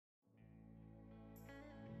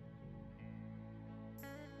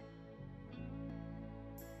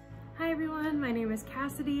Hi everyone, my name is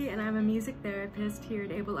Cassidy and I'm a music therapist here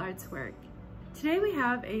at Able Arts Work. Today we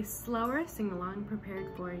have a slower sing-along prepared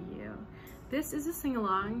for you. This is a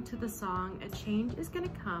sing-along to the song A Change Is Gonna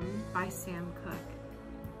Come by Sam Cooke.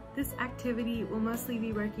 This activity will mostly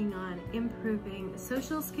be working on improving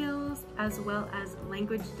social skills as well as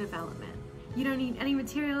language development. You don't need any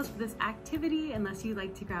materials for this activity unless you'd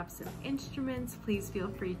like to grab some instruments. Please feel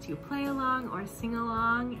free to play along or sing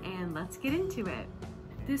along, and let's get into it.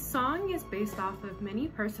 This song is based off of many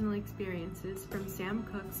personal experiences from Sam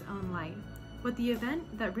Cooke's own life. But the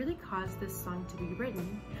event that really caused this song to be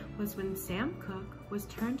written was when Sam Cooke was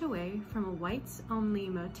turned away from a whites-only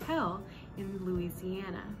motel in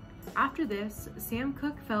Louisiana. After this, Sam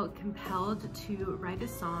Cooke felt compelled to write a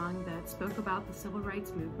song that spoke about the civil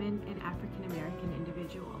rights movement and African American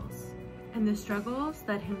individuals, and the struggles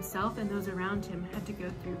that himself and those around him had to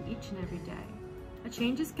go through each and every day. A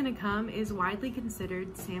Change Is Gonna Come is widely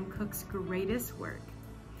considered Sam Cooke's greatest work.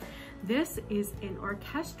 This is an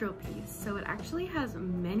orchestral piece, so it actually has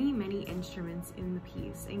many instruments in the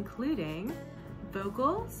piece, including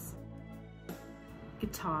vocals,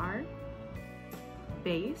 guitar,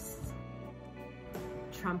 bass,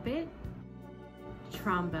 trumpet,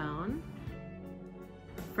 trombone,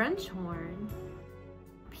 French horn,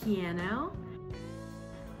 piano,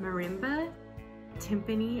 marimba,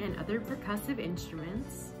 timpani and other percussive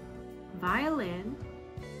instruments, violin,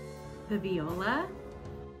 the viola,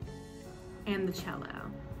 and the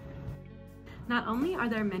cello. Not only are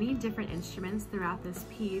there many different instruments throughout this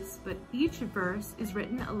piece, but each verse is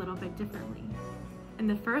written a little bit differently. In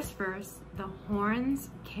the first verse, the horns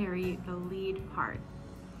carry the lead part.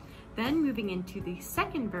 Then moving into the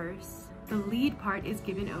second verse, the lead part is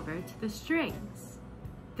given over to the strings.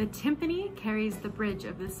 The timpani carries the bridge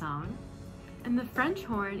of the song, and the French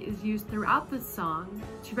horn is used throughout the song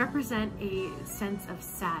to represent a sense of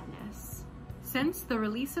sadness. Since the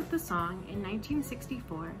release of the song in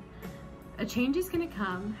 1964, A Change Is Gonna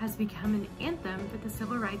Come has become an anthem for the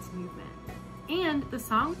civil rights movement. And the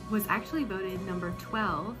song was actually voted number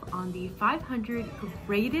 12 on the 500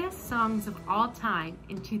 greatest songs of all time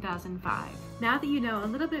in 2005. Now that you know a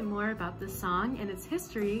little bit more about the song and its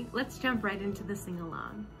history, let's jump right into the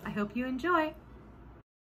sing-along. I hope you enjoy.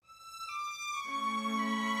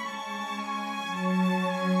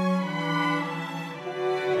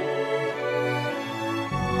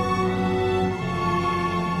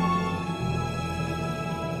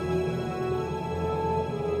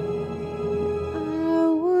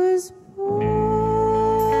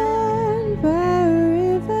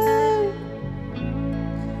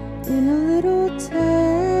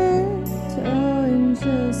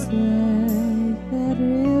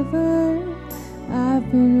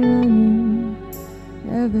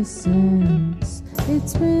 Ever since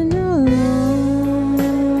it's been a long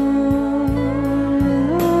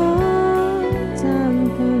time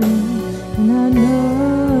coming, and I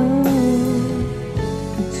know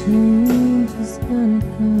a change is gonna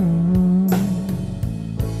come.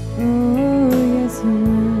 Oh yes it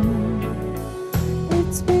will.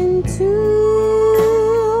 It's been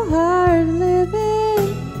too hard living,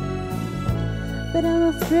 but I'm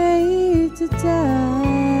afraid to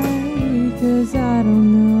die, 'cause I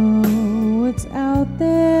don't know what's out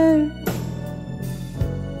there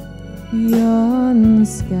beyond the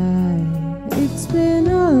sky. It's been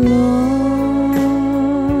a long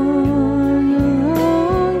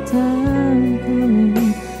time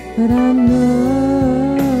coming, but I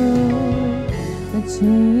know a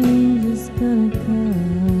change is gonna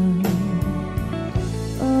come.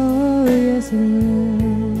 Oh yes it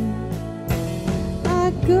will.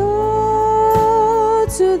 I go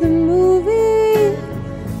to the movie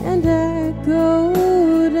and I go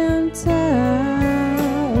downtown.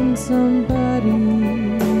 Somebody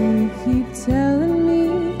keep telling me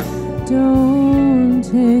don't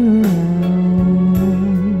hang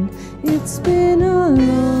around. It's been a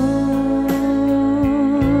long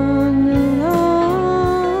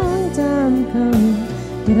time coming,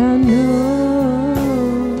 but I know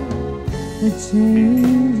a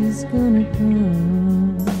change is gonna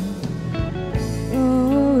come.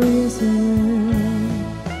 Oh yes it will.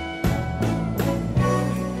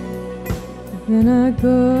 Then I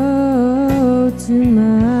go to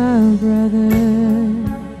my brother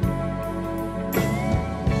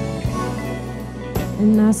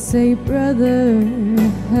and I say, brother,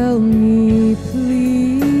 help me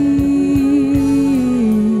please.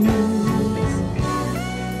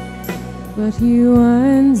 But he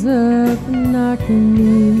winds up knocking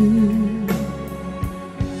me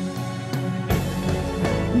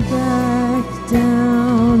back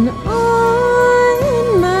down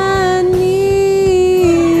on my knees.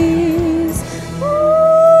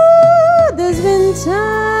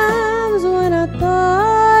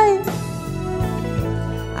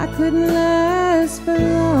 couldn't last for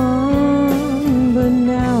long, but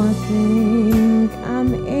now I think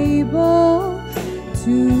I'm able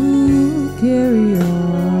to carry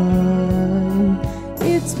on.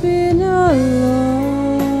 It's been a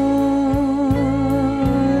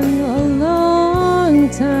long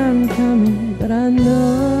time coming, but I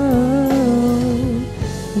know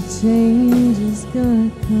the change is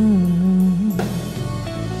gonna come.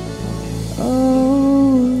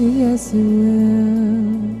 Oh, yes it will.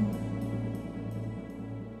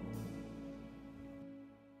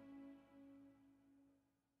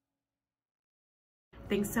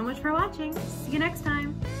 Thanks so much for watching. See you next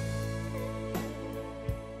time.